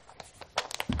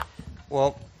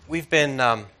Well, we've been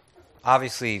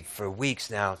obviously for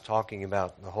weeks now talking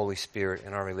about the Holy Spirit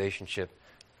and our relationship.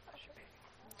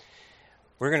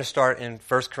 We're going to start in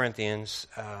 1 Corinthians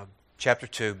chapter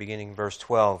 2, beginning verse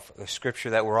 12, a scripture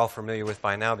that we're all familiar with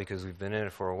by now because we've been in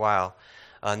it for a while.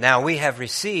 Now we have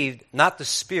received not the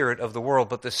spirit of the world,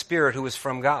 but the Spirit who is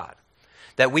from God,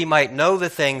 that we might know the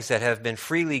things that have been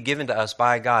freely given to us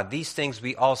by God. These things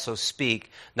we also speak,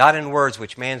 not in words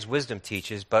which man's wisdom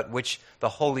teaches, but which the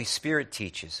Holy Spirit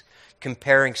teaches,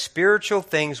 comparing spiritual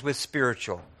things with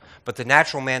spiritual. But the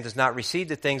natural man does not receive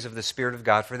the things of the Spirit of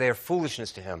God, for they are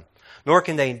foolishness to him, nor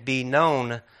can they be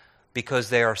known because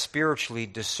they are spiritually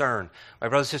discerned. My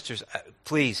brothers and sisters,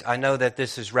 please, I know that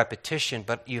this is repetition,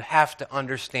 but you have to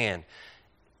understand,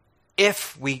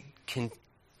 we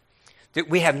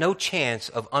have no chance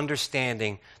of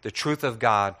understanding the truth of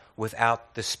God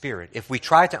without the Spirit. If we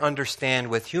try to understand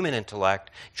with human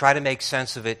intellect, try to make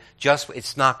sense of it,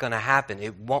 it's not going to happen.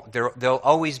 It won't. There'll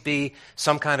always be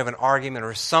some kind of an argument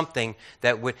or something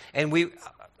that would. And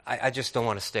I just don't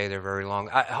want to stay there very long.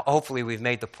 Hopefully, we've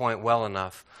made the point well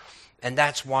enough, and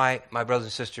that's why, my brothers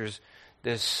and sisters,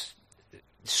 there's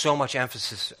so much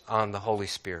emphasis on the Holy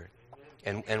Spirit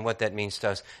and what that means to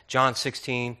us. John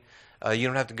 16. You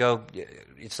don't have to go,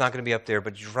 it's not going to be up there,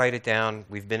 but just write it down.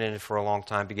 We've been in it for a long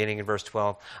time, beginning in verse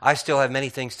 12. I still have many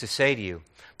things to say to you,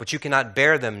 but you cannot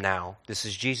bear them now. This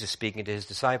is Jesus speaking to his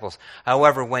disciples.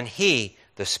 However, when he,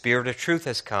 the Spirit of truth,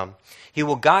 has come, he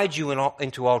will guide you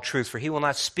into all truth, for he will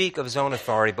not speak of his own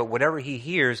authority, but whatever he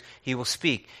hears, he will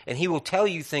speak. And he will tell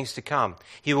you things to come.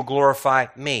 He will glorify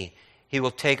me. He will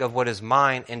take of what is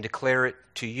mine and declare it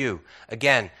to you.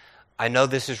 Again, I know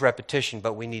this is repetition,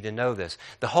 but we need to know this.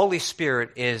 The Holy Spirit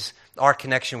is our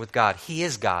connection with God. He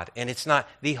is God, and it's not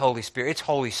the Holy Spirit. It's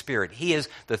Holy Spirit. He is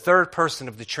the third person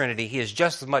of the Trinity. He is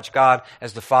just as much God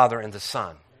as the Father and the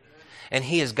Son. And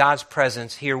He is God's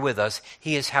presence here with us.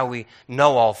 He is how we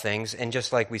know all things. And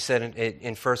just like we said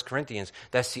in 1 Corinthians,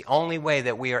 that's the only way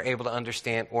that we are able to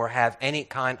understand or have any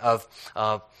kind of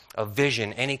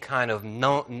vision, any kind of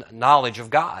knowledge of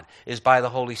God is by the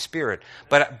Holy Spirit.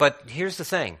 But here's the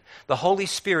thing. The Holy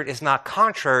Spirit is not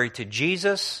contrary to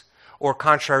Jesus or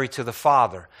contrary to the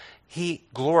Father. He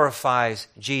glorifies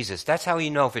Jesus. That's how you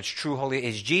know if it's true holy.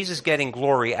 Is Jesus getting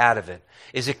glory out of it?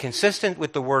 Is it consistent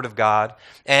with the Word of God?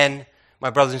 And, my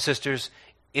brothers and sisters,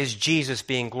 is Jesus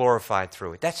being glorified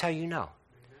through it? That's how you know.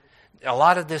 A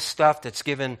lot of this stuff that's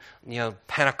given,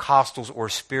 Pentecostals or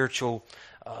spiritual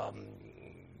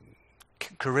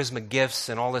charisma gifts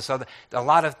and all this other, a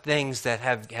lot of things that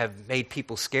have made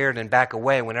people scared and back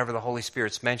away whenever the Holy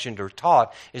Spirit's mentioned or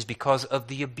taught is because of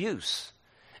the abuse.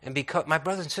 And because, my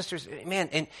brothers and sisters, man,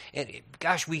 and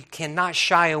gosh, we cannot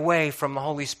shy away from the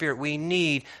Holy Spirit. We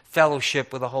need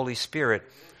fellowship with the Holy Spirit.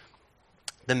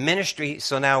 The ministry,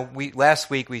 so now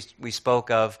last week we spoke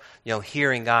of,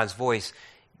 hearing God's voice.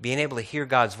 Being able to hear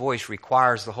God's voice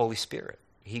requires the Holy Spirit.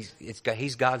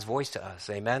 He's God's voice to us.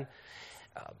 Amen?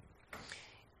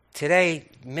 Today,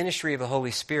 ministry of the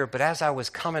Holy Spirit, but as I was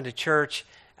coming to church,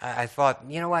 I thought,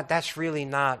 you know what, that's really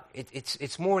not,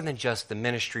 it's more than just the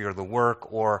ministry or the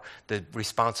work or the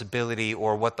responsibility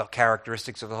or what the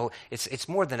characteristics of the Holy, it's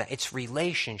more than that, it's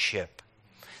relationship.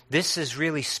 This is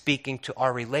really speaking to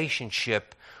our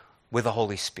relationship with the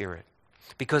Holy Spirit.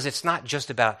 Because it's not just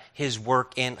about His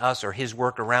work in us or His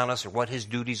work around us or what His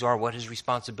duties are, what His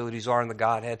responsibilities are in the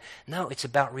Godhead. No, it's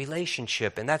about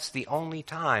relationship. And that's the only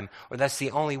time, or that's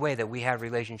the only way that we have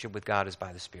relationship with God is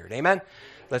by the Spirit. Amen?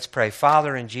 Let's pray.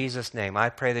 Father, in Jesus' name, I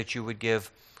pray that you would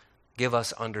give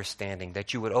us understanding,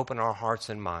 that you would open our hearts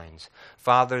and minds.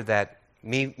 Father, that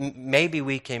maybe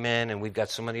we came in and we've got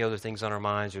so many other things on our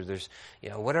minds, or there's,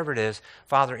 whatever it is.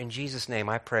 Father, in Jesus' name,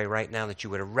 I pray right now that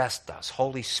you would arrest us.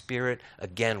 Holy Spirit,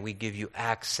 again, we give you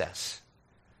access.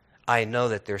 I know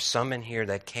that there's some in here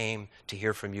that came to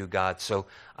hear from you, God. So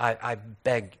I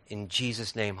beg in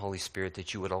Jesus' name, Holy Spirit,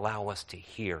 that you would allow us to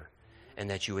hear and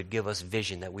that you would give us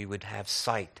vision, that we would have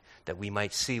sight, that we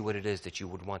might see what it is that you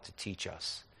would want to teach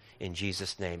us. In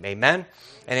Jesus' name. Amen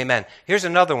and amen. Here's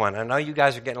another one. I know you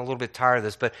guys are getting a little bit tired of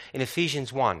this, but in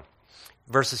Ephesians 1,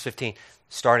 verses 15,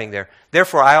 starting there.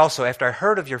 Therefore, I also, after I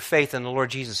heard of your faith in the Lord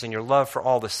Jesus and your love for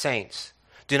all the saints,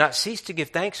 do not cease to give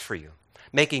thanks for you,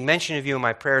 making mention of you in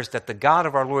my prayers, that the God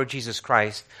of our Lord Jesus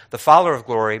Christ, the Father of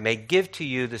glory, may give to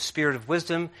you the spirit of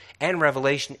wisdom and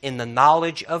revelation in the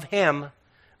knowledge of Him.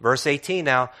 Verse 18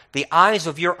 now, the eyes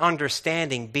of your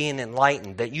understanding being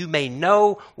enlightened, that you may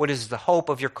know what is the hope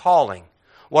of your calling,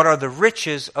 what are the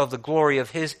riches of the glory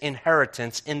of His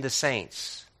inheritance in the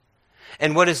saints,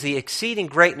 and what is the exceeding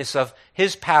greatness of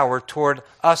His power toward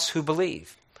us who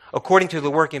believe, according to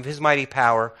the working of his mighty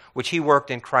power, which he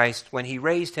worked in Christ when he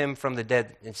raised him from the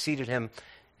dead and seated him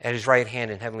at his right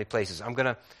hand in heavenly places. I'm going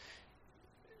to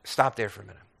stop there for a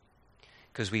minute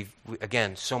because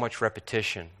again, so much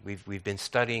repetition. We've been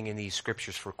studying in these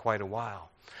scriptures for quite a while.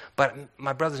 But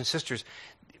my brothers and sisters,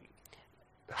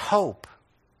 hope.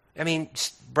 I mean,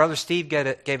 Brother Steve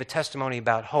gave a testimony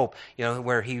about hope,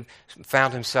 where he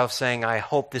found himself saying, I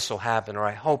hope this will happen, or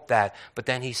I hope that. But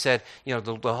then he said,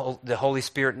 the Holy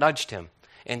Spirit nudged him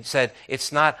and said,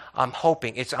 it's not I'm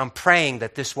hoping, it's I'm praying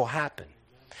that this will happen.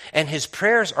 And his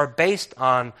prayers are based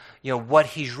on, what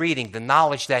he's reading, the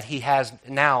knowledge that he has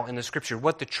now in the Scripture,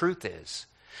 what the truth is.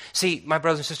 See, my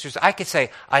brothers and sisters, I could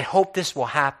say, I hope this will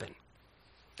happen.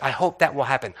 I hope that will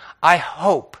happen. I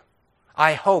hope.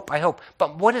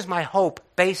 But what is my hope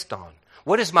based on?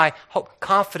 What is my hope,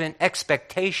 confident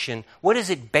expectation? What is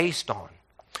it based on?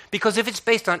 Because if it's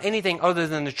based on anything other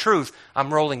than the truth,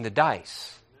 I'm rolling the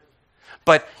dice.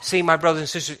 But see, my brothers and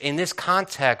sisters, in this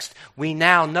context, we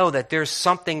now know that there's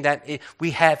something that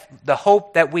we have, the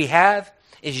hope that we have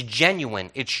is genuine,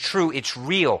 it's true, it's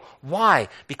real. Why?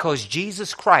 Because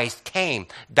Jesus Christ came,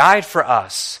 died for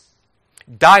us,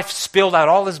 spilled out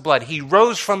all his blood. He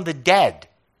rose from the dead.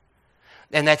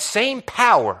 And that same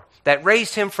power that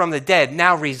raised him from the dead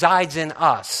now resides in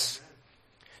us.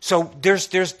 So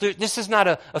this is not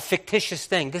a fictitious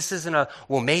thing. This isn't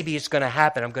maybe it's going to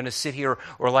happen. I'm going to sit here,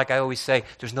 or like I always say,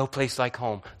 there's no place like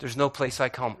home. There's no place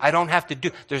like home. I don't have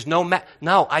to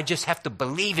no, I just have to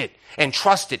believe it and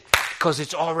trust it because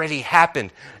it's already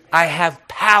happened. I have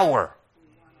power.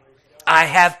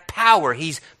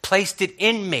 He's placed it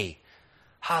in me.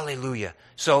 Hallelujah.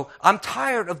 So I'm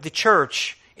tired of the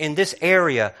church in this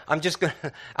area. I'm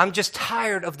just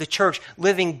tired of the church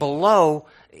living below,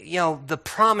 the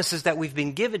promises that we've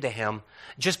been given to him,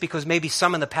 just because maybe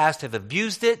some in the past have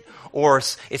abused it, or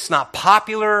it's not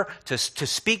popular to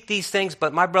speak these things.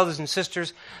 But my brothers and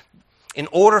sisters, in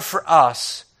order for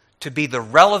us to be the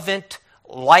relevant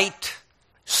light,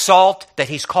 salt that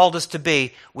he's called us to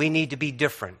be, we need to be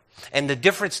different. And the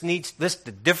difference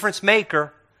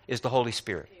maker is the Holy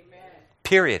Spirit. Amen.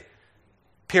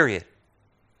 Period.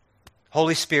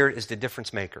 Holy Spirit is the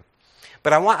difference maker.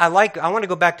 But I want to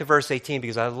go back to verse 18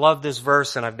 because I love this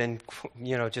verse and I've been,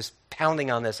 just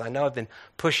pounding on this. I know I've been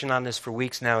pushing on this for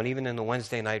weeks now and even in the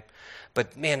Wednesday night.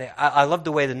 But man, I love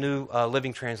the way the New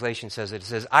Living Translation says it. It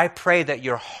says, I pray that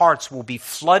your hearts will be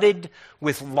flooded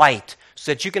with light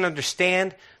so that you can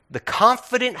understand the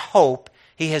confident hope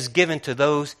he has given to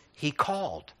those he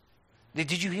called.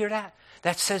 Did you hear that?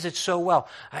 That says it so well.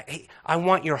 I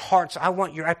want your hearts,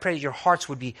 I pray that your hearts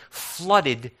would be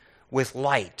flooded with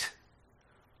light.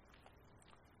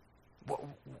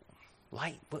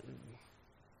 Light?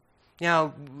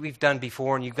 We've done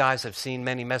before, and you guys have seen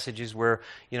many messages where,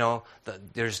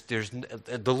 there's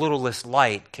the littlest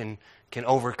light can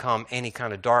overcome any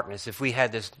kind of darkness. If we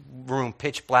had this room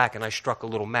pitch black and I struck a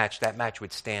little match, that match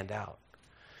would stand out.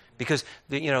 Because,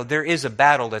 there is a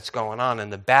battle that's going on,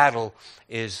 and the battle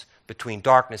is between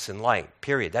darkness and light,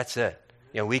 period. That's it.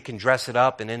 We can dress it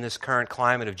up, and in this current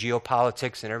climate of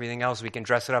geopolitics and everything else, we can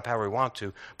dress it up however we want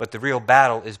to, but the real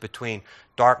battle is between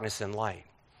darkness and light.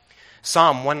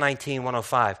 Psalm 119,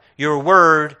 105, your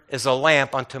word is a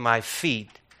lamp unto my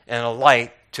feet and a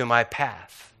light to my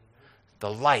path.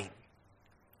 The light,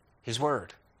 his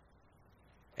word.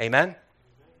 Amen?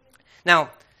 Now,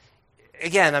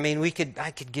 again,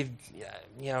 I could give,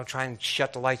 try and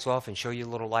shut the lights off and show you a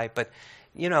little light, but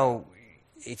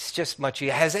it's just much.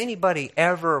 Has anybody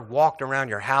ever walked around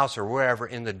your house or wherever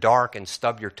in the dark and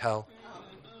stubbed your toe?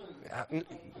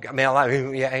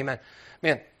 Amen.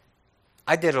 Man,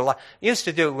 I did a lot. Used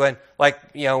to do when,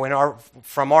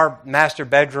 from our master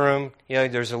bedroom,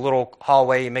 there's a little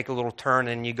hallway. You make a little turn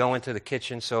and you go into the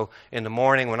kitchen. So in the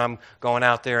morning when I'm going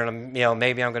out there and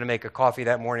maybe I'm going to make a coffee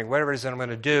that morning, whatever it is that I'm going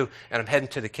to do, and I'm heading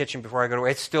to the kitchen before I go to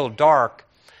work, it's still dark.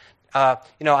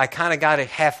 I kind of got it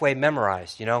halfway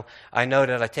memorized. I know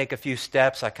that I take a few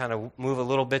steps, I kind of move a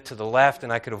little bit to the left,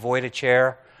 and I could avoid a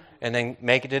chair, and then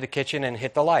make it to the kitchen and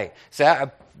hit the light.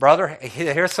 So, brother,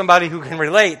 here's somebody who can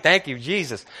relate. Thank you,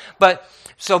 Jesus. But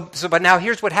now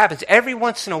here's what happens. Every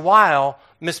once in a while,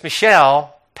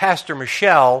 Pastor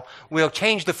Michelle, will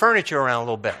change the furniture around a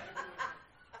little bit.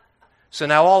 So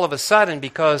now all of a sudden,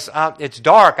 because it's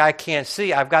dark, I can't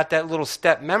see. I've got that little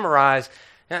step memorized.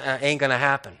 Ain't going to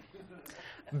happen.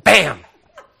 Bam!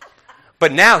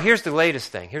 But now here's the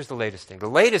latest thing. The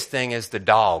latest thing is the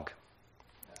dog.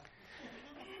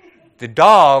 The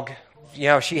dog,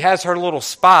 she has her little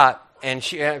spot, and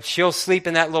she'll sleep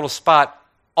in that little spot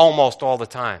almost all the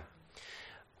time.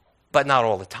 But not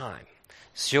all the time.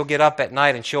 she'll get up at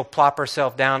night and she'll plop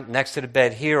herself down next to the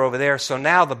bed here, over there. So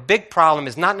now the big problem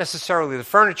is not necessarily the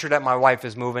furniture that my wife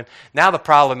is moving. Now the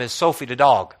problem is Sophie the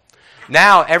dog.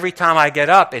 Now every time I get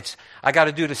up, I got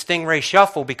to do the Stingray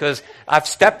shuffle because I've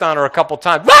stepped on her a couple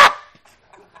times.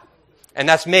 And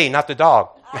that's me, not the dog.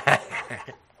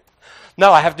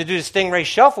 No, I have to do the Stingray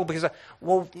shuffle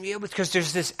because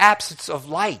there's this absence of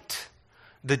light.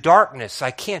 The darkness.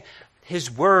 I can't.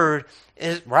 His word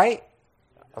is, right?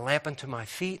 A lamp unto my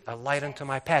feet, a light unto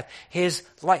my path. His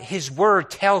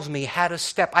word tells me how to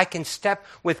step. I can step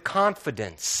with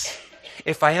confidence.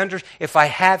 If I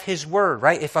have His word,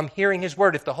 right? If I'm hearing His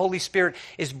word, if the Holy Spirit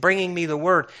is bringing me the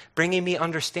word, bringing me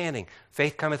understanding.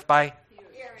 Faith cometh by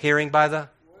hearing by the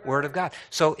word of God.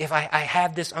 So if I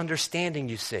have this understanding,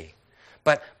 you see.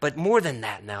 But more than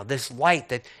that now, this light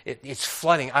that it's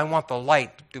flooding. I want the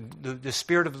light. The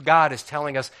Spirit of God is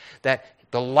telling us that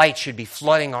the light should be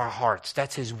flooding our hearts.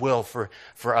 That's His will for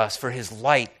us, for His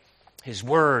light, His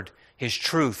word, His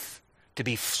truth to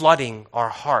be flooding our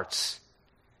hearts.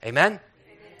 Amen?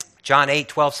 John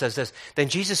 8:12 says this, Then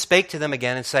Jesus spake to them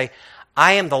again and say,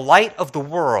 I am the light of the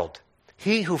world.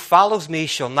 He who follows me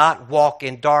shall not walk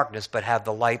in darkness, but have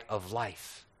the light of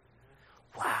life.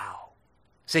 Wow.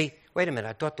 See, wait a minute,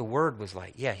 I thought the Word was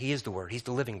light. Yeah, He is the Word. He's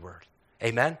the living Word.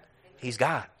 Amen? He's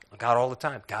God. God all the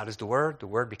time. God is the Word. The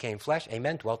Word became flesh.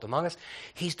 Amen. Dwelt among us.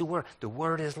 He's the Word. The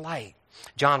Word is light.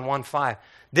 John 1:5.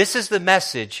 This is the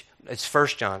message. It's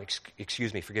 1 John.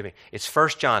 Forgive me. It's 1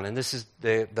 John, and this is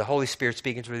the Holy Spirit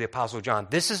speaking through the Apostle John.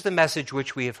 This is the message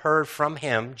which we have heard from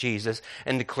Him, Jesus,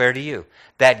 and declare to you,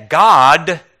 that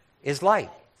God is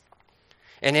light,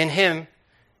 and in Him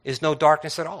is no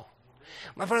darkness at all.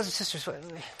 My brothers and sisters,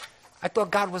 I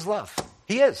thought God was love.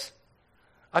 He is.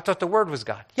 I thought the Word was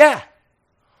God. Yeah.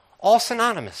 All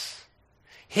synonymous.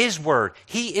 His Word.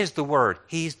 He is the Word.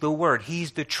 He's the Word.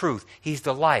 He's the truth. He's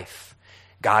the life.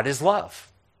 God is love.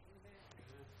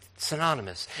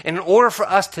 Synonymous. And in order for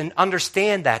us to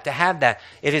understand that, to have that,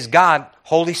 it is God,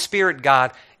 Holy Spirit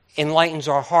God, enlightens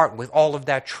our heart with all of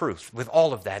that truth, with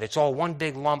all of that. It's all one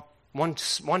big lump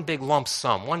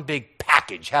sum, one big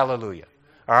package. Hallelujah.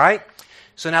 All right?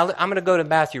 So now I'm going to go to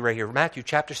Matthew right here. Matthew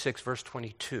chapter 6, verse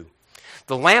 22.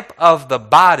 The lamp of the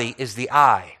body is the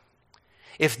eye.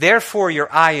 If therefore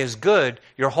your eye is good,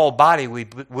 your whole body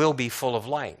will be full of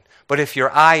light. But if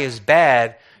your eye is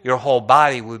bad, your whole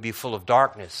body will be full of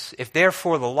darkness. If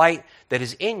therefore the light that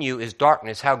is in you is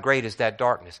darkness, how great is that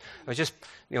darkness? I'm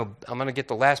going to get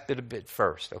the last bit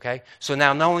first, okay? So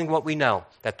now knowing what we know,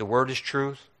 that the Word is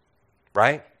truth,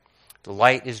 right? The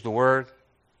light is the Word.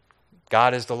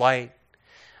 God is the light.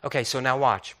 Okay, so now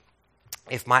watch.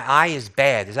 If my eye is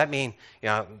bad, does that mean,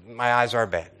 my eyes are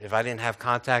bad? If I didn't have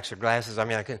contacts or glasses,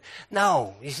 I couldn't.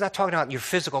 No, He's not talking about your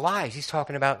physical eyes. He's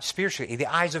talking about spiritually, the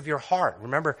eyes of your heart.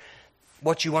 Remember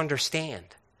what you understand.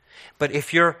 But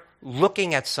if you're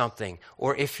looking at something,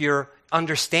 or if your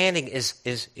understanding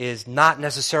is not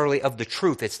necessarily of the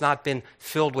truth, it's not been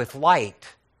filled with light,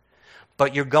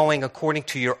 but you're going according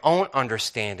to your own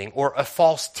understanding, or a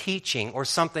false teaching, or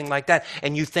something like that,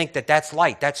 and you think that that's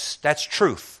light, that's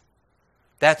truth.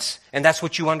 That's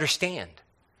what you understand.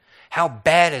 How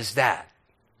bad is that?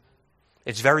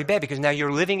 It's very bad, because now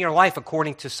you're living your life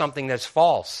according to something that's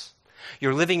false.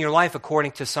 You're living your life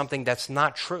according to something that's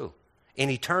not true in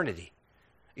eternity.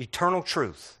 Eternal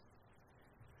truth.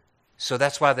 So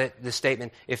that's why the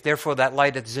statement, if therefore that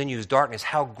light that is in you is darkness,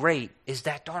 how great is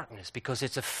that darkness? Because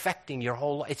it's affecting your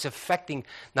whole life. It's affecting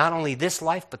not only this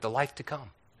life, but the life to come.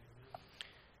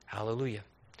 Hallelujah.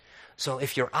 So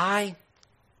if your eye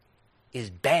is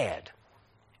bad,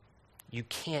 you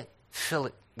can't fill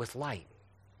it with light.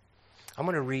 I'm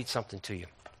going to read something to you.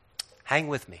 Hang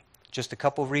with me. Just a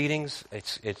couple readings.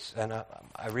 And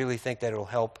I really think that it'll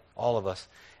help all of us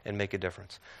and make a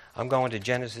difference. I'm going to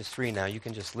Genesis 3 now. You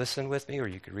can just listen with me, or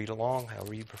you can read along,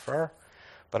 however you prefer.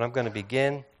 But I'm going to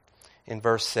begin in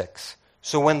verse 6.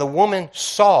 So when the woman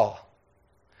saw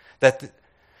that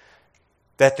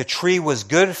the tree was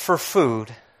good for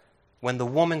food, when the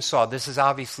woman saw, this is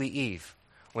obviously Eve,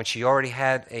 when she already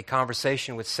had a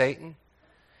conversation with Satan,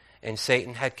 and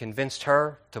Satan had convinced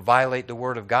her to violate the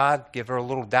Word of God, give her a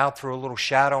little doubt, throw a little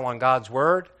shadow on God's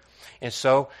Word. And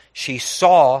so she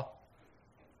saw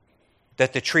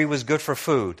that the tree was good for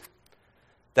food,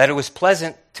 that it was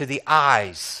pleasant to the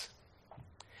eyes,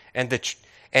 and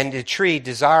the tree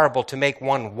desirable to make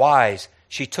one wise.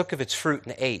 She took of its fruit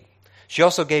and ate. She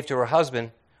also gave to her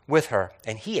husband with her,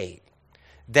 and he ate.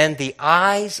 Then the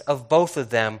eyes of both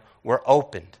of them were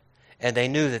opened, and they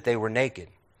knew that they were naked.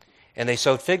 And they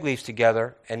sewed fig leaves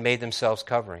together and made themselves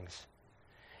coverings.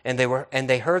 And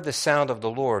they heard the sound of the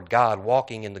Lord God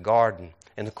walking in the garden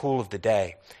in the cool of the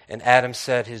day. And Adam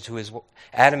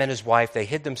and his wife, they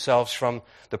hid themselves from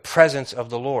the presence of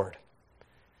the Lord.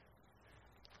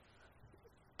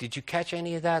 Did you catch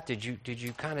any of that? Did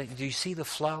you see the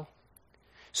flow?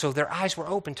 So their eyes were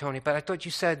open, Tony, but I thought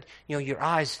you said, your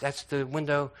eyes, that's the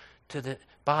window to the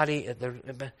body.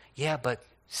 Yeah, but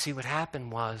see what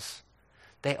happened was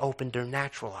they opened their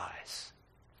natural eyes.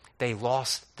 They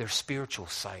lost their spiritual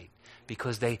sight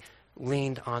because they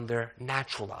leaned on their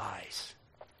natural eyes.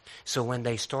 So when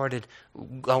they started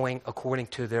going according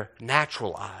to their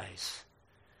natural eyes,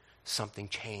 something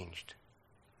changed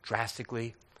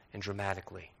drastically and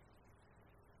dramatically.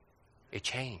 It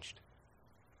changed.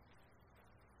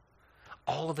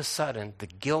 All of a sudden, the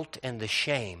guilt and the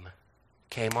shame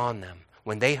came on them.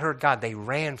 When they heard God, they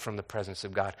ran from the presence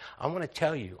of God. I want to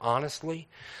tell you, honestly,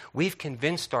 we've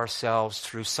convinced ourselves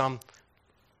through some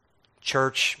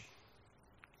church.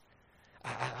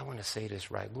 I want to say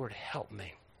this right. Lord, help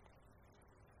me.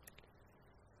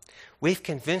 We've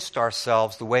convinced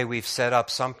ourselves, the way we've set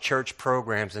up some church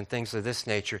programs and things of this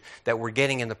nature, that we're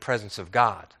getting in the presence of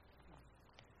God.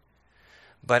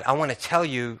 But I want to tell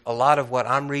you a lot of what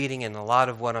I'm reading and a lot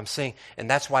of what I'm seeing, and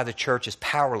that's why the church is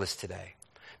powerless today.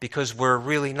 Because we're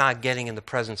really not getting in the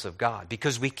presence of God.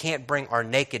 Because we can't bring our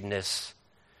nakedness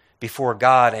before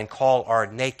God and call our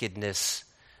nakedness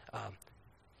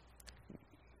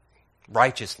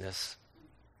righteousness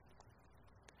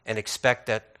and expect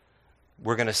that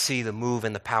we're going to see the move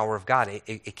and the power of God.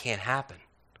 It can't happen.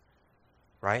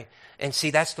 Right? And see,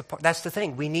 that's the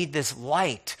thing. We need this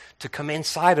light to come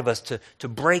inside of us, to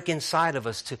break inside of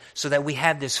us, so that we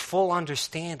have this full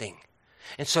understanding.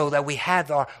 And so that we have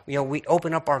we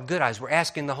open up our good eyes. We're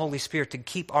asking the Holy Spirit to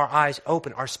keep our eyes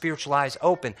open, our spiritual eyes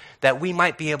open, that we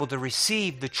might be able to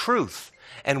receive the truth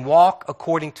and walk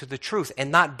according to the truth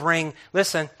and not bring,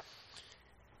 listen,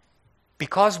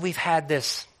 because we've had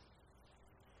this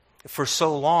for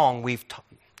so long,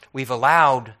 we've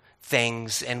allowed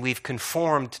things and we've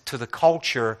conformed to the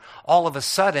culture. All of a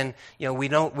sudden, we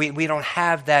don't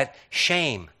have that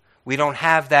shame. We don't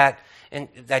have that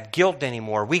guilt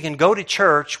anymore. We can go to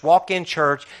church, walk in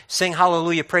church, sing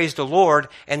hallelujah, praise the Lord,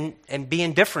 and be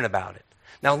indifferent about it.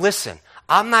 Now listen,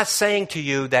 I'm not saying to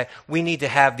you that we need to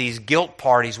have these guilt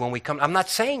parties when we come. I'm not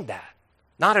saying that.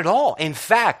 Not at all. In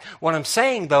fact, what I'm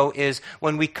saying, though, is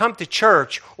when we come to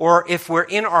church, or if we're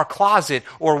in our closet,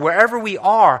 or wherever we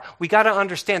are, we got to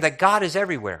understand that God is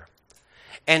everywhere.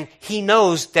 And He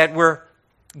knows that we're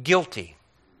guilty.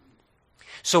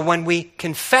 So when we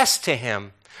confess to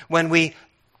Him, when we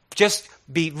just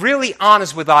be really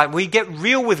honest with God, we get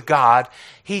real with God,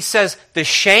 He says the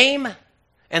shame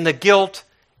and the guilt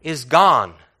is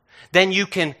gone. Then you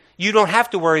don't have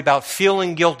to worry about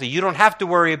feeling guilty. You don't have to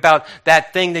worry about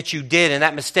that thing that you did and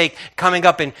that mistake coming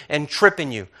up and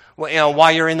tripping you,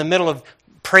 while you're in the middle of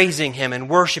praising Him and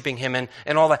worshiping Him and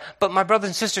all that. But my brothers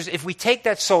and sisters, if we take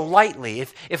that so lightly,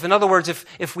 if in other words,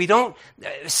 if we don't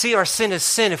see our sin as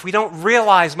sin, if we don't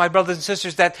realize, my brothers and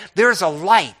sisters, that there is a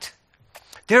light,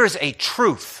 there is a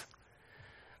truth,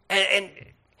 and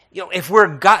if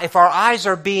our eyes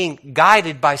are being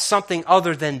guided by something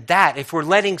other than that, if we're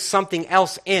letting something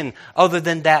else in other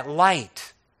than that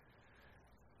light,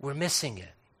 we're missing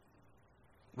it.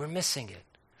 We're missing it.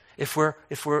 If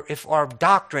our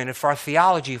doctrine, if our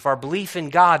theology, if our belief in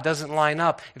God doesn't line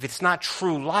up, if it's not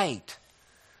true light,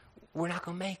 we're not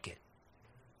going to make it.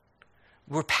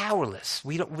 We're powerless.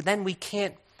 We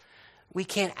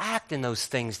can't act in those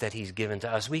things that He's given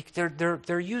to us.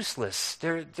 They're useless.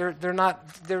 They're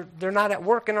not at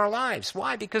work in our lives.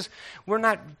 Why? Because we're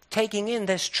not taking in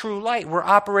this true light. We're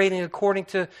operating according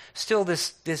to still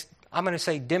this I'm going to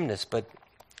say dimness, but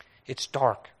it's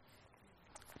dark.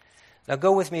 Now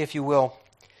go with me, if you will.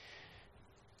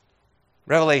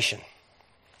 Revelation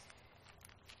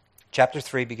chapter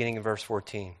 3, beginning in verse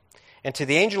 14. And to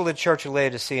the angel of the church of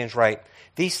Laodiceans write,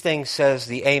 these things says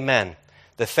the Amen,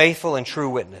 the faithful and true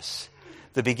witness,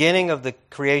 the beginning of the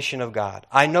creation of God.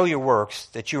 I know your works,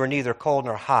 that you are neither cold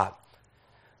nor hot.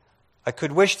 I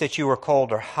could wish that you were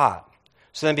cold or hot.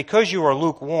 So then because you are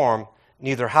lukewarm,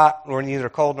 neither hot nor neither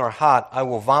cold nor hot, I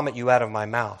will vomit you out of my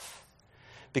mouth.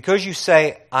 Because you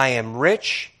say, I am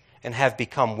rich and have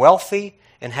become wealthy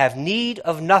and have need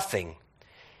of nothing,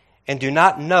 and do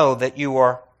not know that you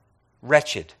are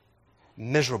wretched,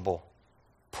 miserable,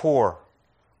 poor,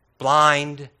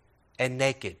 blind, and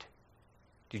naked.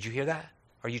 Did you hear that?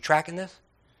 Are you tracking this?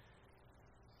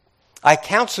 I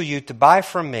counsel you to buy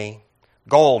from me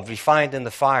gold refined in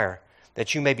the fire,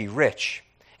 that you may be rich,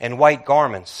 and white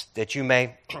garments, that you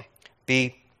may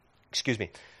be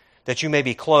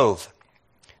clothed,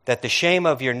 that the shame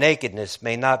of your nakedness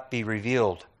may not be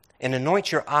revealed, and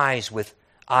anoint your eyes with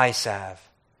eye salve,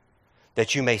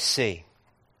 that you may see.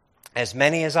 As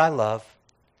many as I love,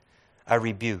 I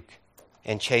rebuke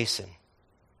and chasten.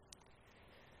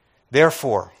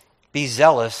 Therefore, be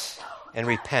zealous and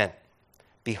repent.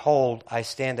 Behold, I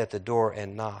stand at the door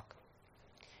and knock.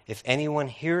 If anyone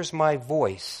hears my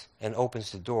voice and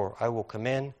opens the door, I will come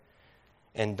in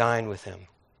and dine with him,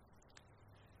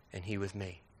 and he with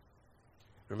me.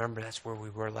 Remember, that's where we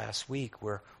were last week.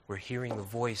 We're hearing the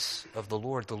voice of the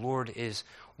Lord. The Lord is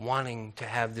wanting to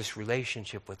have this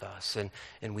relationship with us.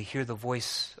 And we hear the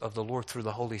voice of the Lord through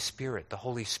the Holy Spirit. The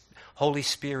Holy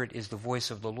Spirit is the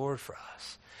voice of the Lord for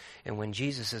us. And when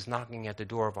Jesus is knocking at the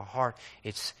door of our heart,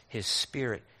 it's His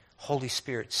Spirit, Holy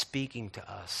Spirit, speaking to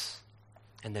us.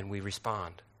 And then we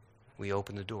respond. We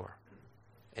open the door.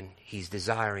 And He's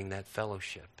desiring that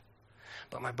fellowship.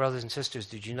 But my brothers and sisters,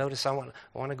 did you notice I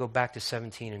want to go back to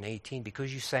 17 and 18.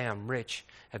 Because you say I'm rich,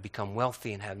 have become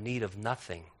wealthy, and have need of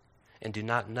nothing, and do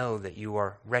not know that you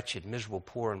are wretched, miserable,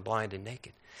 poor, and blind, and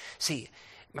naked. See,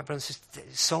 my brothers and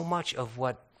sisters, so much of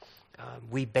what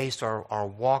we base our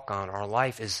walk on, our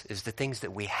life, is the things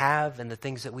that we have and the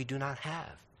things that we do not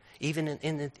have. Even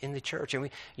in the church, and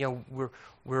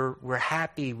we're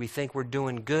happy. We think we're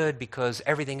doing good because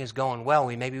everything is going well.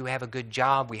 Maybe we have a good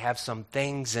job. We have some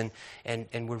things, and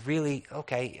we're really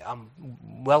okay. I'm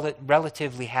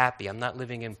relatively happy. I'm not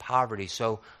living in poverty,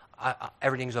 so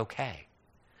everything's okay.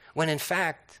 When in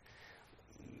fact,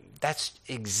 that's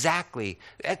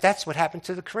what happened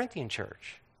to the Corinthian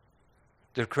church.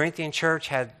 The Corinthian church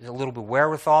had a little bit of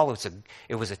wherewithal.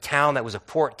 It was a town that was a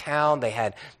port town. They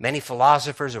had many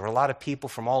philosophers. There were a lot of people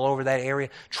from all over that area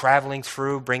traveling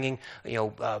through, bringing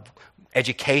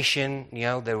education.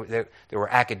 There were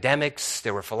academics.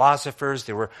 There were philosophers.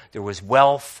 There was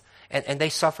wealth, and they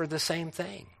suffered the same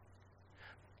thing.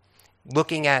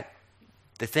 Looking at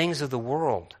the things of the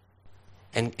world,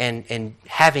 and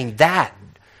having that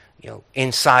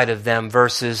inside of them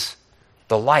versus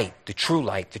the light, the true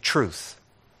light, the truth.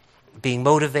 Being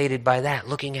motivated by that,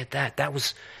 looking at that. That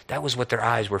was what their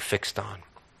eyes were fixed on.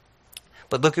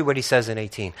 But look at what he says in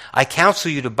 18. I counsel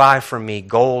you to buy from me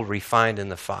gold refined in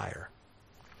the fire.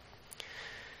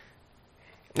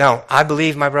 Now, I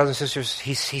believe, my brothers and sisters,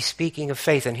 he's speaking of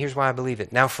faith, and here's why I believe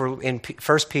it. Now, in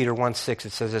 1 Peter 1:6,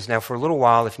 it says this, now for a little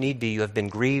while, if need be, you have been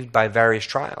grieved by various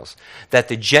trials, that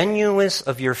the genuineness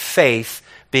of your faith,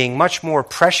 being much more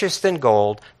precious than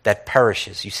gold, that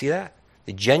perishes. You see that?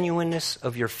 The genuineness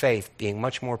of your faith, being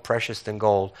much more precious than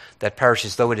gold, that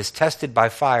perishes, though it is tested by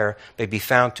fire, may be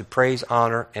found to praise,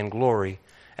 honor, and glory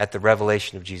at the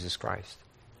revelation of Jesus Christ.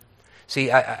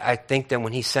 See, I think that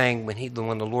when he's saying,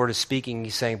 when the Lord is speaking,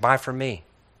 he's saying, buy from me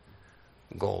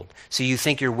gold. See, you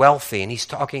think you're wealthy, and he's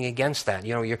talking against that.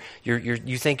 You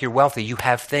think you're wealthy. You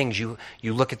have things. You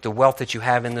look at the wealth that you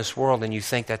have in this world, and you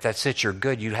think that that's it. You're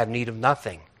good. You have need of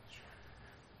nothing.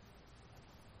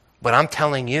 But I'm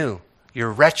telling you,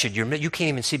 you're wretched. You can't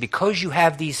even see. Because you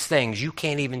have these things, you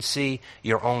can't even see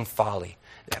your own folly.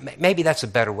 Maybe that's a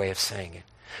better way of saying it.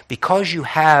 Because you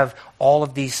have all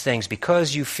of these things,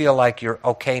 because you feel like you're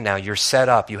okay now, you're set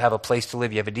up, you have a place to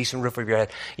live, you have a decent roof over your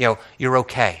head, you're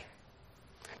okay.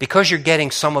 Because you're getting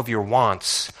some of your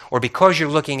wants, or because you're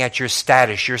looking at your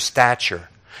status, your stature,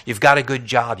 you've got a good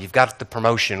job, you've got the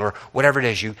promotion, or whatever it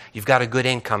is, you've got a good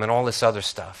income and all this other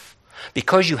stuff.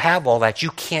 Because you have all that, you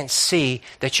can't see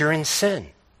that you're in sin,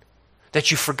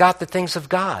 that you forgot the things of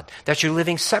God, that you're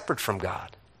living separate from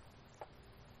God.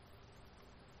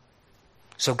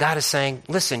 So God is saying,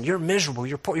 listen, you're miserable,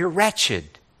 you're poor, you're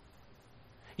wretched.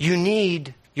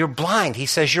 You're blind. He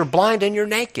says, you're blind and you're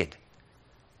naked.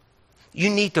 You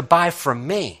need to buy from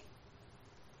me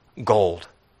gold.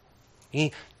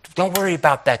 Don't worry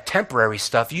about that temporary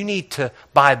stuff. You need to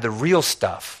buy the real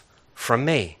stuff from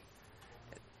me.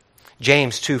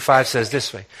 James 2:5 says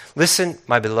this way, listen,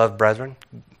 my beloved brethren,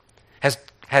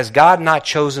 has God not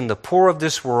chosen the poor of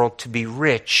this world to be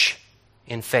rich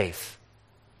in faith?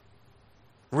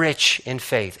 Rich in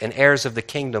faith, and heirs of the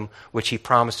kingdom which he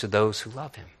promised to those who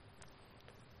love him.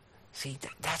 See,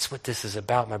 that's what this is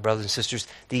about, my brothers and sisters,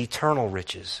 the eternal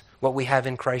riches, what we have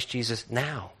in Christ Jesus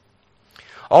now.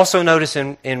 Also notice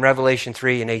in Revelation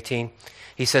 3:18,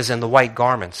 he says, in the white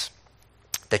garments,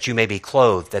 that you may be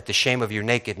clothed, that the shame of your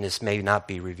nakedness may not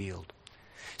be revealed.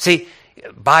 See,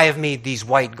 buy of me these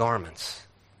white garments.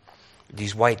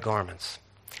 These white garments.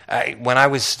 When I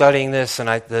was studying this,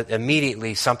 and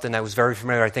immediately something that was very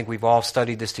familiar, I think we've all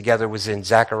studied this together, was in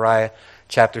Zechariah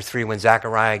chapter 3, when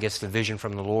Zechariah gets the vision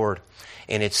from the Lord.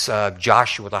 And it's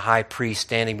Joshua, the high priest,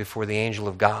 standing before the angel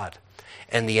of God.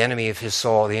 and the enemy of his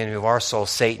soul, the enemy of our soul,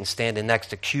 Satan, standing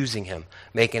next, accusing him,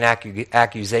 making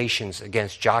accusations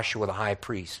against Joshua the high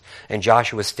priest. And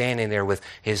Joshua standing there with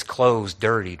his clothes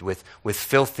dirtied, with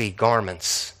filthy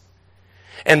garments.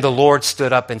 And the Lord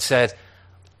stood up and said,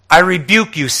 I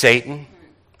rebuke you, Satan.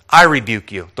 I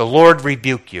rebuke you. The Lord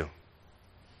rebuke you.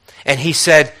 And he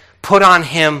said, put on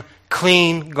him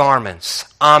clean garments.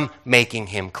 I'm making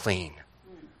him clean.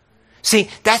 See,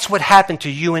 that's what happened to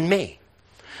you and me.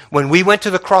 When we went to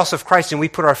the cross of Christ and we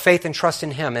put our faith and trust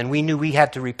in him and we knew we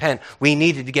had to repent, we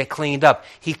needed to get cleaned up,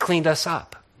 he cleaned us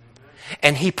up.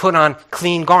 And he put on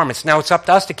clean garments. Now it's up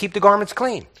to us to keep the garments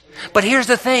clean. But here's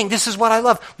the thing, this is what I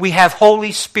love. We have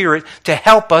Holy Spirit to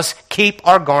help us keep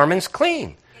our garments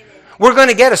clean. We're going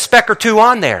to get a speck or two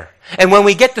on there. And when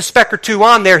we get the speck or two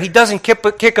on there, he doesn't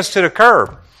kick us to the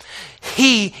curb.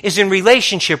 He is in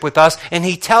relationship with us and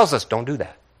he tells us, don't do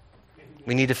that.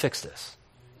 We need to fix this.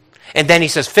 And then he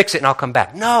says, fix it and I'll come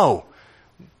back. No.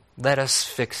 Let us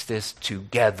fix this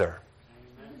together.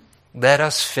 Let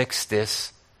us fix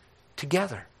this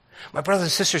together. My brothers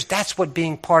and sisters, that's what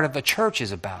being part of the church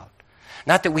is about.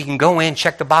 Not that we can go in,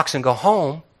 check the box, and go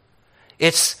home.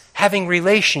 It's having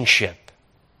relationship.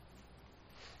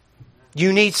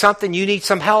 You need something, you need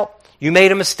some help. You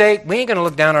made a mistake, we ain't going to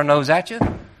look down our nose at you.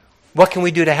 What can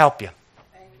we do to help you?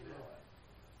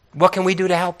 What can we do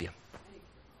to help you?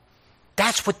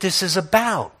 That's what this is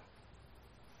about.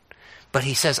 But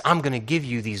he says, I'm going to give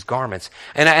you these garments.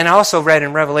 And I also read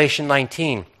in Revelation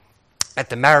 19, at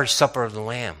the marriage supper of the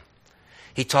Lamb,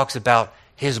 he talks about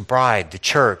his bride, the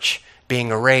church,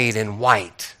 being arrayed in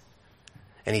white.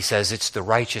 And he says it's the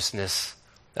righteousness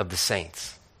of the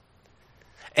saints.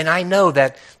 And I know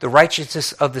that the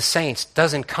righteousness of the saints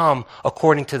doesn't come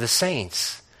according to the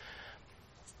saints.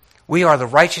 We are the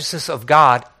righteousness of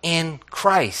God in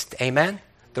Christ. Amen?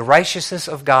 The righteousness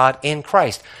of God in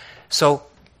Christ. So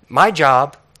my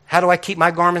job, how do I keep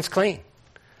my garments clean?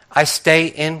 I stay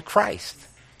in Christ.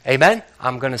 Amen?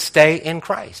 I'm going to stay in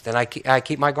Christ. And I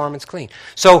keep my garments clean.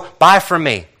 So buy from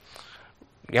me.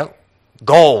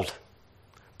 Gold.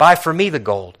 Buy for me the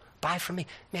gold. Buy for me.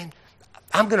 Man,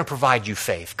 I'm going to provide you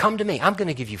faith. Come to me. I'm going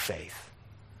to give you faith.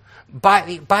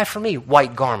 Buy for me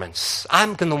white garments.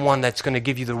 I'm the one that's going to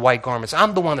give you the white garments.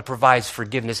 I'm the one that provides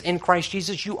forgiveness. In Christ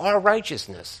Jesus, you are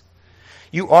righteousness.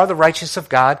 You are the righteousness of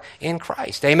God in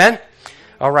Christ. Amen?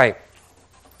 All right.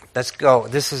 Let's go.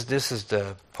 This is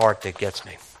the part that gets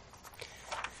me.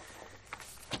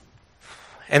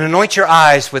 And anoint your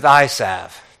eyes with eye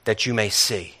salve that you may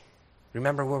see.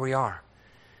 Remember where we are.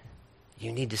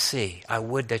 You need to see. I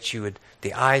would that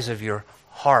the eyes of your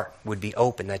heart would be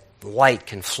open, that light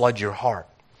can flood your heart.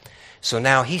 So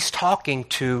now he's talking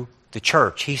to the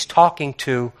church. He's talking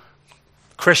to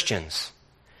Christians.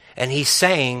 And he's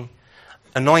saying,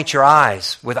 anoint your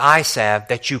eyes with eye salve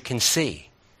that you can see.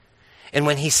 And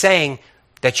when he's saying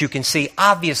that you can see,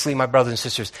 obviously, my brothers and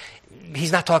sisters,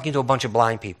 he's not talking to a bunch of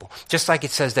blind people. Just like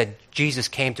it says that Jesus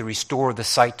came to restore the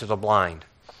sight to the blind.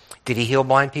 Did he heal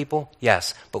blind people?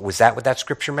 Yes. But was that what that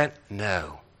scripture meant?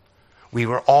 No. We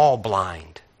were all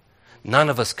blind. None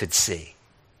of us could see.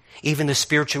 Even the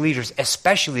spiritual leaders,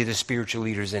 especially the spiritual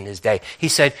leaders in his day. He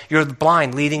said, you're the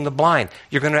blind leading the blind.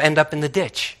 You're going to end up in the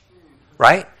ditch.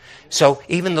 Right? So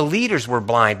even the leaders were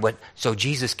blind. So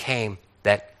Jesus came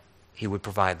that he would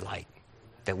provide light,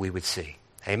 that we would see.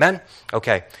 Amen?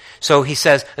 Okay. So he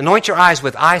says, anoint your eyes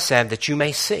with eye salve that you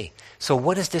may see. So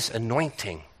what is this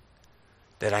anointing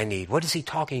that I need? What is he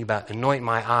talking about? Anoint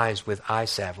my eyes with eye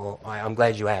salve. Well, I'm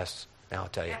glad you asked. Now I'll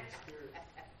tell you.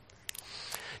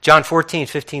 John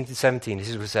 14:15-17, this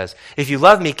is what it says. If you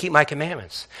love me, keep my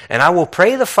commandments. And I will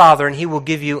pray the Father, and he will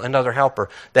give you another helper,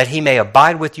 that he may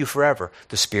abide with you forever,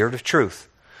 the Spirit of truth,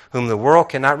 whom the world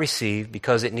cannot receive,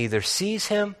 because it neither sees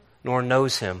him nor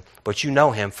knows him. But you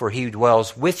know him, for he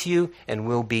dwells with you and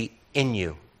will be in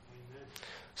you.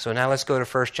 So now let's go to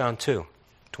 1 John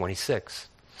 2:26.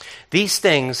 These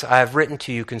things I have written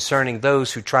to you concerning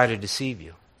those who try to deceive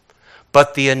you.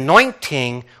 But the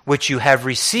anointing which you have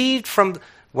received from...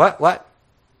 What?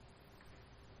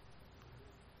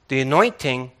 The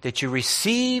anointing that you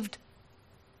received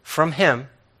from him,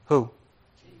 who?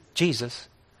 Jesus,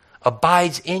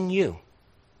 abides in you.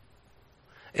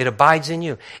 It abides in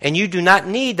you. And you do not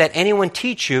need that anyone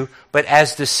teach you, but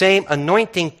as the same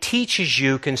anointing teaches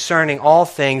you concerning all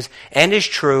things, and is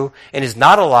true, and is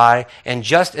not a lie, and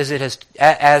just as it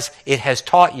has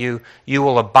taught you, you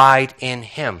will abide in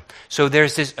him. So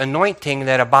there's this anointing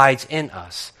that abides in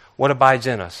us. What abides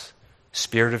in us?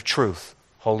 Spirit of truth,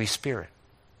 Holy Spirit.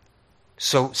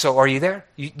 So are you there?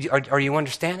 Are you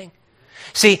understanding?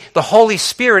 See, the Holy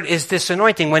Spirit is this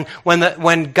anointing.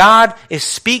 When God is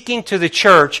speaking to the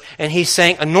church and He's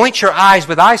saying, anoint your eyes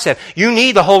with eye salve, you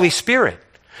need the Holy Spirit.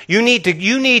 You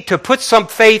need to put some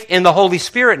faith in the Holy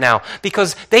Spirit now,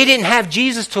 because they didn't have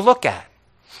Jesus to look at.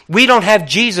 We don't have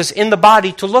Jesus in the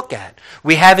body to look at.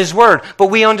 We have His Word, but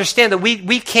we understand that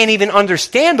we can't even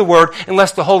understand the Word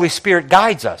unless the Holy Spirit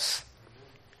guides us.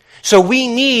 So we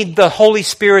need the Holy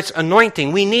Spirit's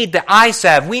anointing. We need the eye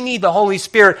salve. We need the Holy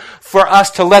Spirit for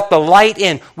us to let the light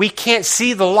in. We can't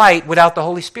see the light without the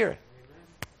Holy Spirit.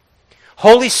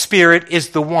 Holy Spirit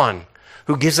is the one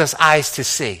who gives us eyes to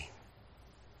see.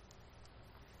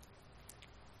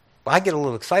 Well, I get a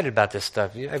little excited about this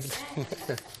stuff.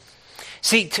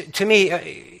 See, to me,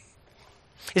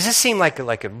 does this seem like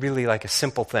a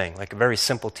simple thing, like a very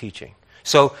simple teaching?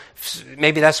 So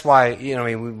maybe that's why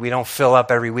we don't fill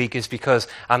up every week, is because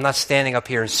I'm not standing up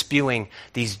here and spewing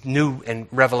these new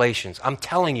revelations. I'm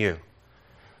telling you,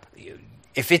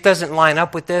 if it doesn't line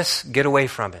up with this, get away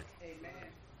from it.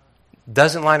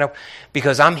 Doesn't line up,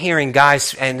 because I'm hearing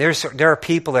guys, and there are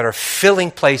people that are filling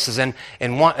places, and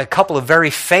a couple of very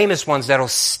famous ones that'll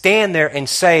stand there and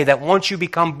say that once you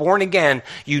become born again,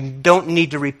 you don't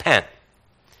need to repent.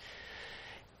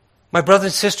 My brothers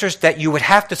and sisters, that you would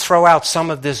have to throw out some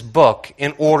of this book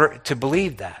in order to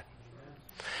believe that.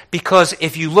 Because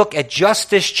if you look at just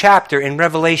this chapter in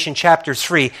Revelation chapter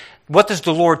 3, what does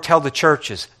the Lord tell the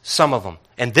churches? Some of them.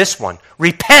 And this one,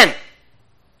 repent.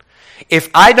 If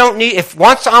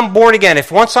once I'm born again, if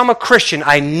once I'm a Christian,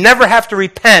 I never have to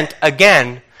repent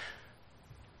again,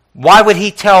 why would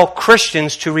He tell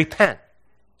Christians to repent?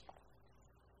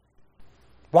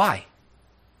 Why?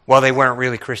 Well, they weren't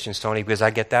really Christians, Tony, because I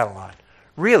get that a lot.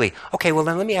 Really? Okay, well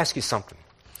then let me ask you something.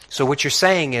 So what you're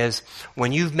saying is,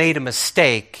 when you've made a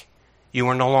mistake, you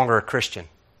are no longer a Christian.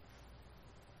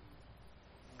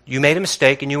 You made a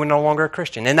mistake and you were no longer a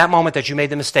Christian. In that moment that you made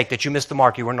the mistake, that you missed the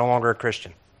mark, you were no longer a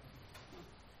Christian.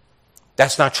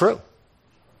 That's not true.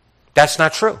 That's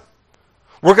not true.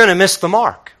 We're going to miss the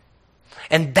mark.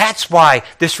 And that's why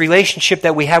this relationship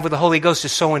that we have with the Holy Ghost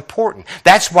is so important.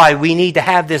 That's why we need to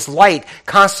have this light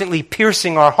constantly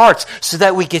piercing our hearts so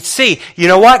that we can see, you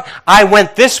know what? I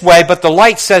went this way, but the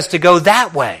light says to go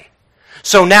that way.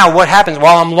 So now what happens?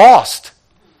 Well, I'm lost.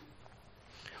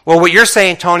 Well, what you're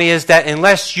saying, Tony, is that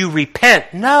unless you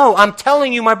repent, no, I'm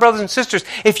telling you, my brothers and sisters,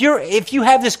 if you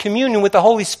have this communion with the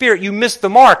Holy Spirit, you missed the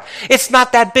mark. It's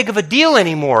not that big of a deal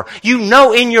anymore. You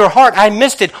know in your heart, I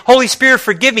missed it. Holy Spirit,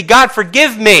 forgive me. God,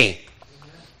 forgive me.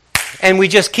 And we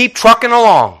just keep trucking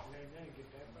along.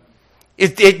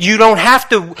 You don't have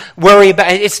to worry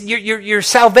about it. Your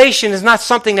salvation is not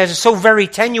something that is so very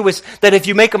tenuous that if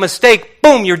you make a mistake,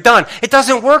 boom, you're done. It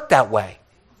doesn't work that way.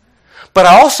 But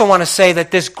I also want to say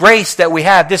that this grace that we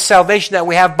have, this salvation that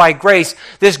we have by grace,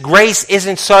 this grace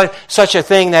isn't such a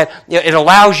thing that it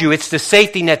allows you. It's the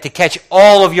safety net to catch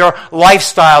all of your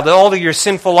lifestyle, all of your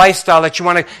sinful lifestyle that you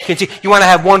want to continue. You want to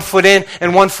have one foot in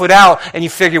and one foot out, and you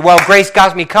figure, well, grace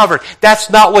got me covered. That's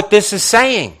not what this is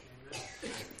saying.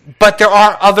 But there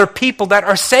are other people that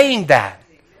are saying that.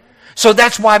 So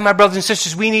that's why, my brothers and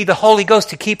sisters, we need the Holy Ghost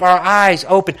to keep our eyes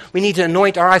open. We need to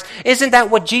anoint our eyes. Isn't that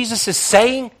what Jesus is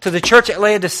saying to the church at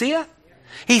Laodicea?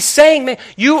 He's saying, man,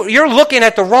 you're looking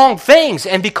at the wrong things.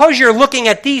 And because you're looking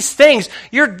at these things,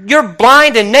 you're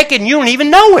blind and naked and you don't even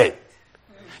know it.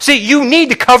 See, you need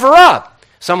to cover up.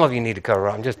 Some of you need to cover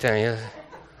up. I'm just telling you.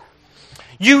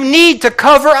 You need to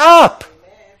cover up.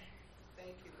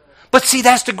 But see,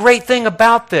 that's the great thing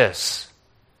about this.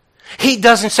 He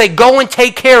doesn't say, go and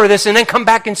take care of this and then come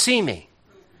back and see me.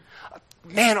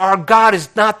 Man, our God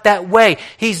is not that way.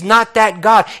 He's not that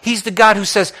God. He's the God who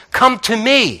says, come to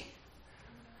me.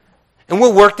 And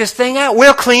we'll work this thing out.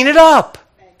 We'll clean it up.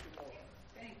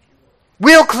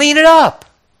 We'll clean it up.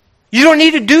 You don't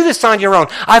need to do this on your own.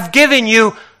 I've given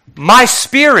you my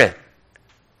Spirit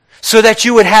so that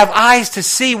you would have eyes to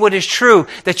see what is true,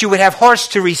 that you would have hearts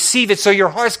to receive it, so your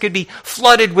hearts could be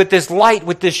flooded with this light,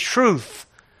 with this truth.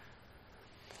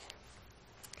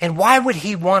 And why would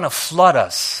He want to flood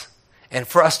us and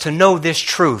for us to know this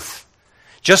truth?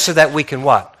 Just so that we can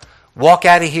what? Walk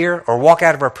out of here or walk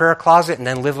out of our prayer closet and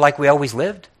then live like we always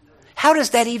lived? How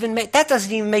does that even make... That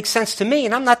doesn't even make sense to me,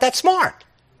 and I'm not that smart.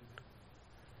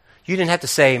 You didn't have to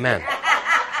say amen.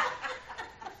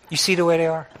 You see the way they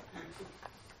are?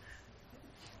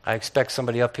 I expect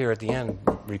somebody up here at the end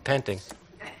repenting.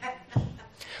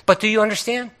 But do you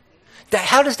understand?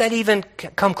 How does that even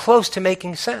come close to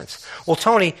making sense? Well,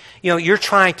 Tony, you're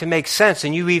trying to make sense,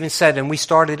 and you even said, and we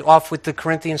started off with the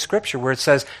Corinthian scripture where it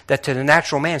says that to the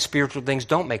natural man, spiritual things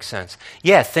don't make sense.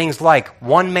 Yeah, things like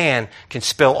one man can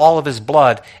spill all of his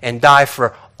blood and die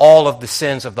for all of the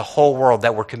sins of the whole world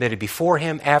that were committed before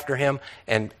him, after him,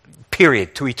 and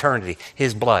period, to eternity.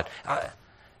 His blood.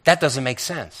 That doesn't make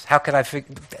sense. How could I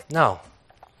figure? No.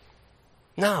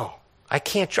 I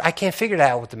can't figure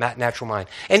that out with the natural mind.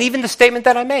 And even the statement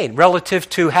that I made relative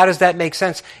to how does that make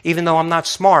sense, even though I'm not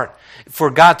smart,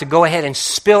 for God to go ahead and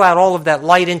spill out all of that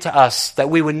light into us that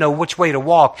we would know which way to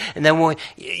walk, and then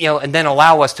and then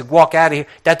allow us to walk out of here.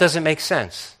 That doesn't make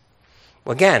sense.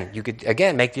 Well, again, you could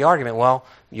make the argument. Well,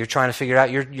 you're trying to figure it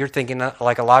out. You're thinking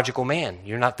like a logical man.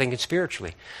 You're not thinking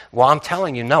spiritually. Well, I'm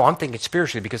telling you, no, I'm thinking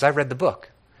spiritually because I read the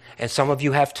book, and some of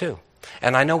you have too.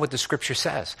 And I know what the Scripture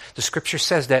says. The Scripture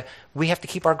says that we have to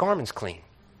keep our garments clean.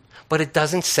 But it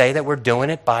doesn't say that we're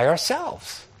doing it by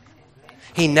ourselves.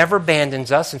 He never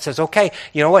abandons us and says, okay,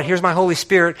 you know what, here's my Holy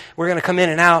Spirit. We're going to come in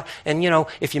and out. And,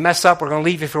 if you mess up, we're going to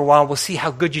leave you for a while. We'll see how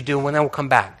good you do, and then we'll come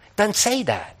back. Doesn't say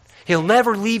that. He'll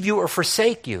never leave you or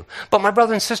forsake you. But my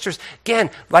brothers and sisters, again,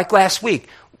 like last week,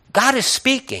 God is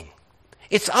speaking.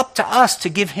 It's up to us to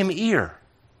give him ear.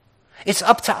 It's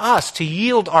up to us to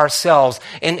yield ourselves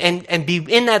and be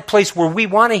in that place where we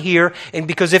want to hear. And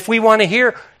because if we want to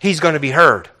hear, he's going to be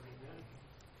heard.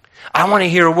 I want to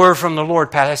hear a word from the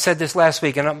Lord, Pastor. I said this last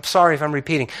week, and I'm sorry if I'm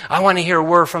repeating. I want to hear a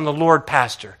word from the Lord,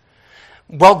 Pastor.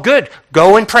 Well, good.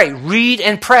 Go and pray. Read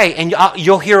and pray, and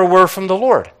you'll hear a word from the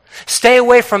Lord. Stay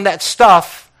away from that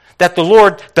stuff that the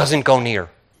Lord doesn't go near.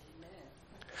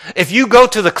 If you go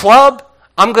to the club,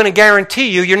 I'm going to guarantee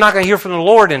you're not going to hear from the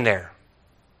Lord in there.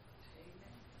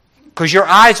 Because your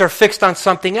eyes are fixed on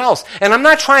something else. And I'm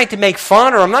not trying to make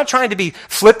fun, or I'm not trying to be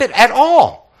flippant at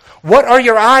all. What are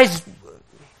your eyes?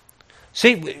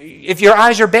 See, if your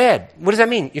eyes are bad, what does that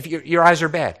mean? If your eyes are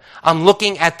bad, I'm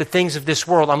looking at the things of this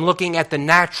world. I'm looking at the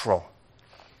natural.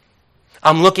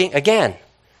 I'm looking, again,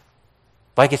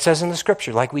 like it says in the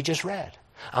Scripture, like we just read.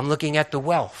 I'm looking at the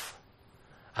wealth.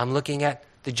 I'm looking at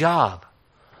the job.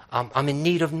 I'm in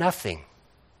need of nothing.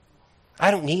 I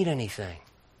don't need anything.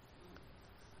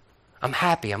 I'm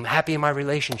happy. I'm happy in my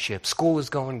relationship. School is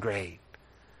going great.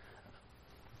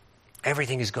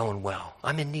 Everything is going well.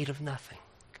 I'm in need of nothing.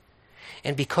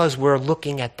 And because we're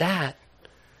looking at that,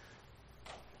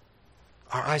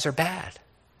 our eyes are bad.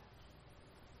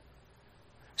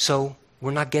 So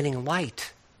we're not getting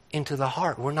light into the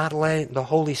heart. We're not letting the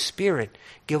Holy Spirit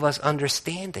give us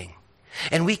understanding.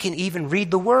 And we can even read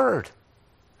the Word.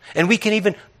 And we can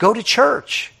even go to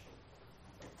church.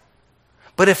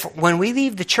 But when we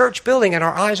leave the church building and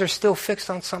our eyes are still fixed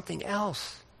on something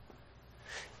else,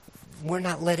 we're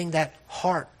not letting that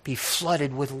heart be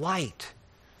flooded with light.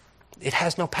 It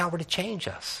has no power to change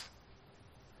us.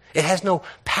 It has no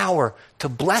power to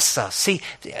bless us. See,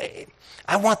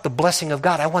 I want the blessing of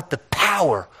God. I want the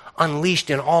power unleashed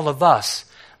in all of us.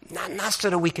 Not so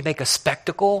that we can make a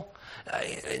spectacle,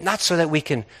 not so that we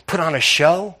can put on a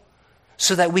show,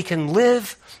 so that we can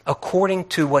live according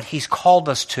to what he's called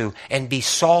us to and be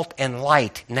salt and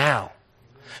light now.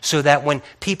 So that when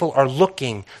people are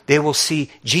looking, they will see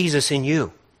Jesus in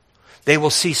you. They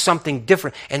will see something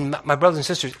different. And my brothers and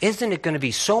sisters, isn't it going to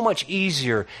be so much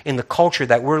easier in the culture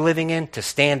that we're living in to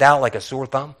stand out like a sore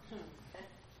thumb?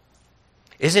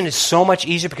 Isn't it so much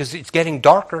easier because it's getting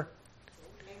darker?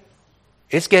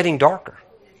 It's getting darker.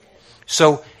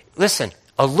 So, listen,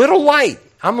 a little light.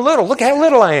 I'm little. Look how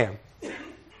little I am.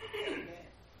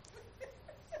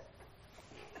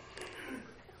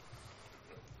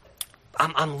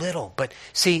 I'm little, but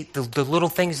see, the little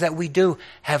things that we do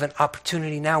have an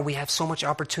opportunity now. We have so much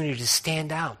opportunity to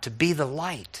stand out, to be the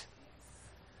light.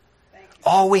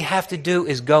 All we have to do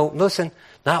is go, listen,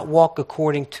 not walk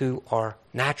according to our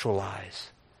natural eyes,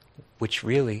 which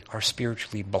really are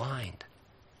spiritually blind.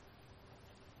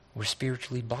 We're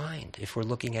spiritually blind if we're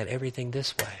looking at everything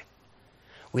this way.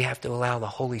 We have to allow the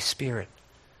Holy Spirit.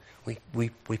 We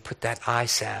put that eye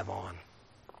salve on.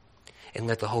 And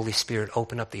let the Holy Spirit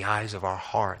open up the eyes of our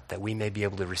heart that we may be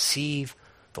able to receive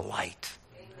the light.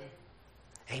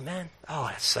 Amen. Amen.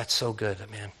 Oh, that's so good,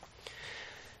 man.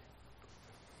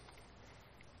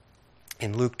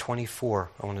 In Luke 24,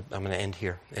 I'm going to end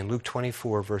here. In Luke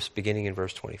 24, beginning in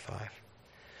verse 25.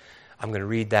 I'm going to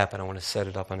read that, but I want to set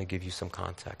it up. I'm going to give you some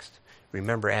context.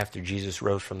 Remember, after Jesus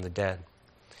rose from the dead,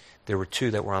 there were two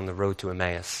that were on the road to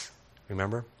Emmaus.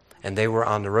 Remember? And they were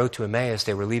on the road to Emmaus.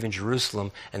 They were leaving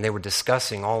Jerusalem, and they were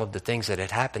discussing all of the things that had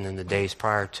happened in the days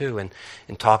prior to, and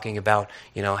talking about,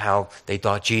 how they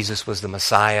thought Jesus was the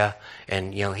Messiah,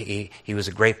 and, he was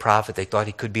a great prophet. They thought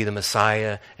he could be the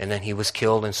Messiah, and then he was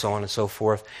killed, and so on and so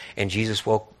forth. And Jesus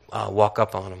walk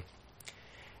up on them.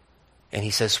 And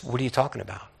he says, "What are you talking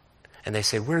about?" And they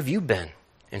say, "Where have you been?"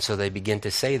 And so they begin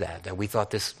to say that we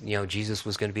thought this, Jesus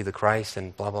was going to be the Christ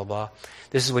and blah, blah, blah.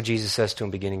 This is what Jesus says to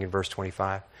them beginning in verse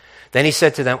 25. Then he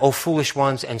said to them, O foolish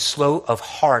ones and slow of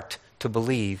heart to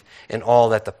believe in all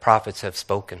that the prophets have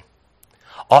spoken.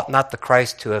 Ought not the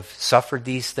Christ to have suffered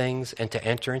these things and to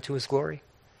enter into his glory?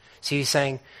 See, he's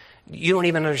saying, you don't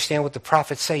even understand what the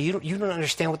prophets say. You don't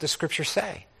understand what the scriptures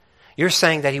say. You're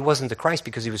saying that he wasn't the Christ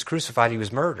because he was crucified, he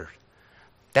was murdered.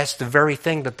 That's the very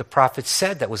thing that the prophets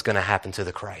said that was going to happen to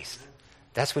the Christ.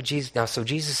 That's what Jesus... Now, so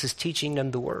Jesus is teaching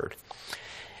them the word.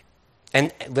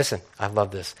 And listen, I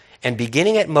love this. And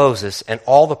beginning at Moses and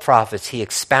all the prophets, he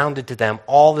expounded to them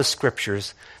all the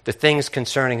scriptures, the things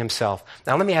concerning himself.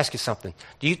 Now, let me ask you something.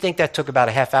 Do you think that took about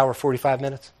a half hour, 45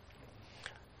 minutes?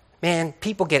 Man,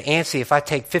 people get antsy if I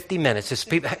take 50 minutes.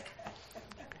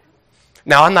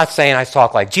 Now, I'm not saying I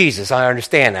talk like Jesus. I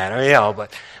understand that,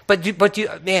 but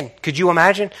man, could you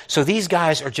imagine? So these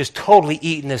guys are just totally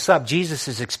eating this up. Jesus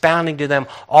is expounding to them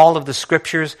all of the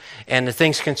scriptures and the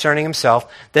things concerning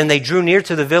himself. Then they drew near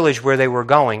to the village where they were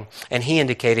going, and he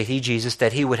indicated, Jesus,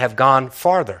 that he would have gone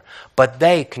farther. But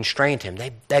they constrained him.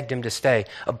 They begged him to stay.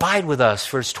 Abide with us,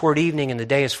 for it's toward evening and the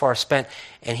day is far spent.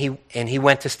 And he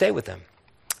went to stay with them.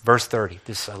 Verse 30.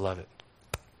 I love it.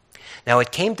 Now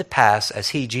it came to pass, as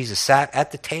Jesus, sat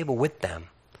at the table with them,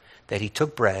 that he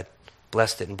took bread,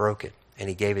 blessed it, and broke it, and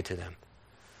he gave it to them.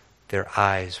 Their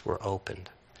eyes were opened.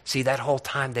 See, that whole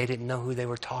time they didn't know who they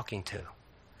were talking to.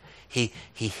 He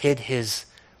hid his,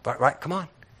 right, come on.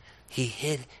 He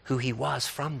hid who he was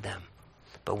from them.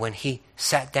 But when he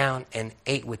sat down and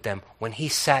ate with them, when he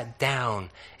sat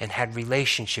down and had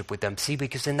relationship with them, see,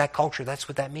 because in that culture, that's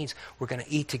what that means. We're going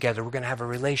to eat together. We're going to have a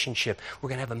relationship. We're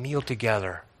going to have a meal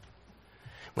together.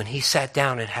 When he sat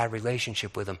down and had a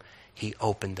relationship with them, he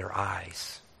opened their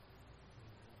eyes.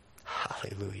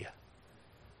 Hallelujah.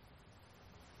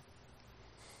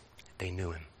 They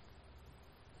knew him.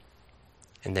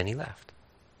 And then he left.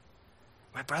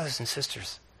 My brothers and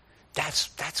sisters,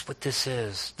 that's what this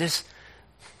is.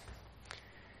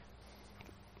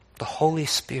 The Holy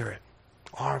Spirit,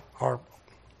 our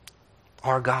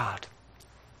God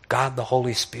the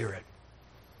Holy Spirit,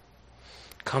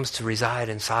 comes to reside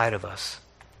inside of us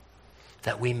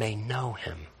that we may know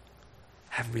him,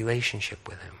 have relationship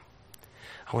with him.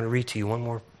 I want to read to you one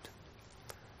more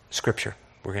scripture.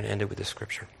 We're going to end it with this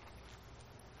scripture.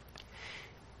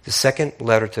 The second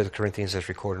letter to the Corinthians that's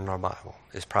recorded in our Bible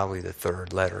is probably the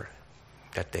third letter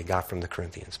that they got from the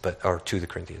Corinthians, or to the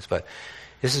Corinthians. But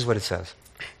this is what it says.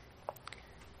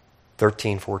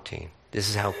 13:14. This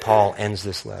is how Paul ends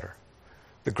this letter.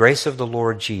 The grace of the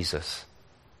Lord Jesus,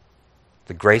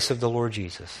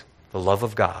 the love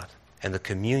of God, and the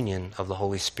communion of the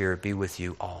Holy Spirit be with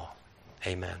you all.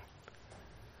 Amen.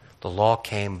 The law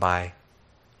came by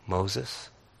Moses.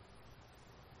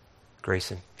 Grace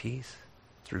and peace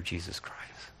through Jesus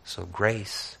Christ. So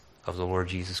grace of the Lord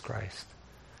Jesus Christ.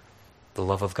 The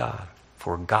love of God.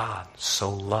 For God so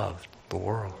loved the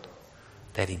world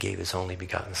that he gave his only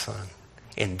begotten Son.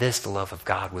 In this, the love of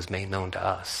God was made known to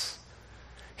us.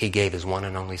 He gave his one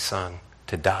and only Son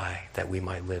to die that we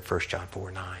might live. 1 John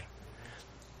 4:9.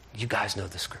 You guys know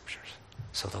the scriptures.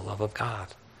 So the love of God.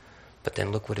 But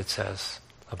then look what it says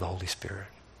of the Holy Spirit.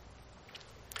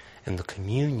 And the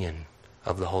communion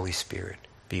of the Holy Spirit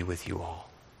be with you all.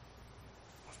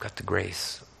 We've got the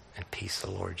grace and peace of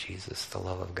the Lord Jesus, the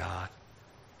love of God,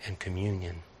 and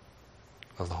communion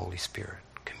of the Holy Spirit.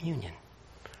 Communion.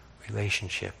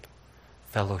 Relationship.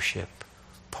 Fellowship.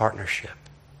 Partnership.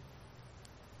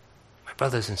 My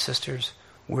brothers and sisters,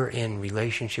 we're in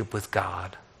relationship with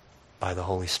God by the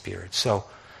Holy Spirit. So,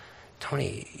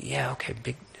 Tony, yeah, okay,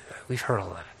 we've heard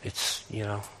all that. It's,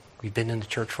 we've been in the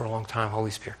church for a long time, Holy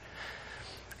Spirit.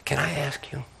 Can I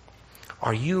ask you,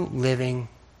 are you living,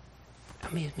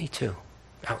 me too,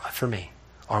 for me,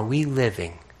 are we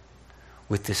living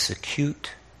with this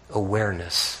acute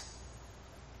awareness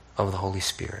of the Holy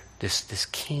Spirit, this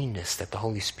keenness that the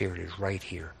Holy Spirit is right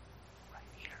here? Right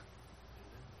here.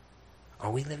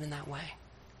 Are we living that way?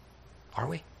 Are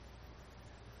we?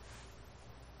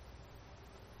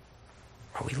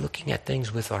 Are we looking at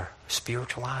things with our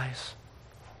spiritual eyes?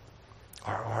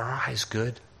 Are our eyes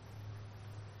good?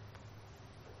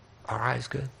 Our eyes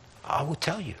good? I will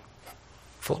tell you,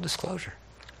 full disclosure,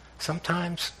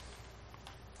 sometimes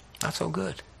not so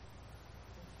good.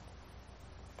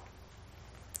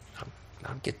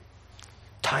 I'll get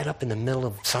tied up in the middle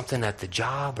of something at the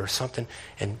job or something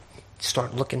and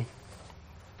start looking.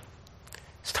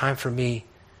 It's time for me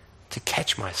to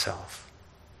catch myself.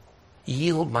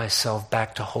 Yield myself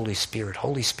back to Holy Spirit.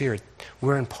 Holy Spirit,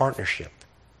 we're in partnership.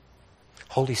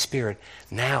 Holy Spirit,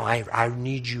 now I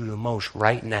need you the most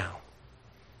right now.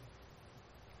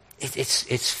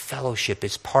 It's fellowship,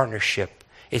 it's partnership,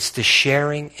 it's the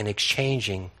sharing and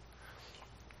exchanging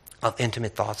of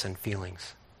intimate thoughts and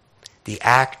feelings. The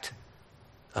act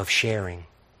of sharing,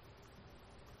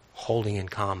 holding in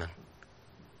common.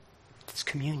 It's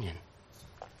communion.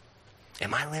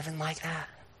 Am I living like that?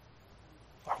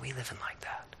 Are we living like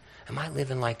that? Am I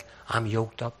living like I'm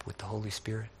yoked up with the Holy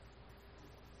Spirit?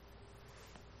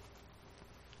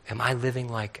 Am I living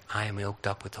like I am yoked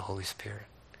up with the Holy Spirit?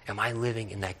 Am I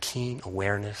living in that keen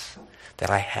awareness that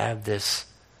I have this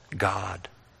God,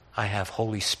 I have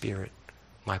Holy Spirit,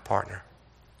 my partner?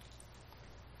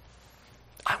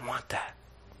 I want that.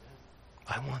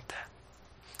 I want that.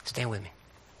 Stand with me.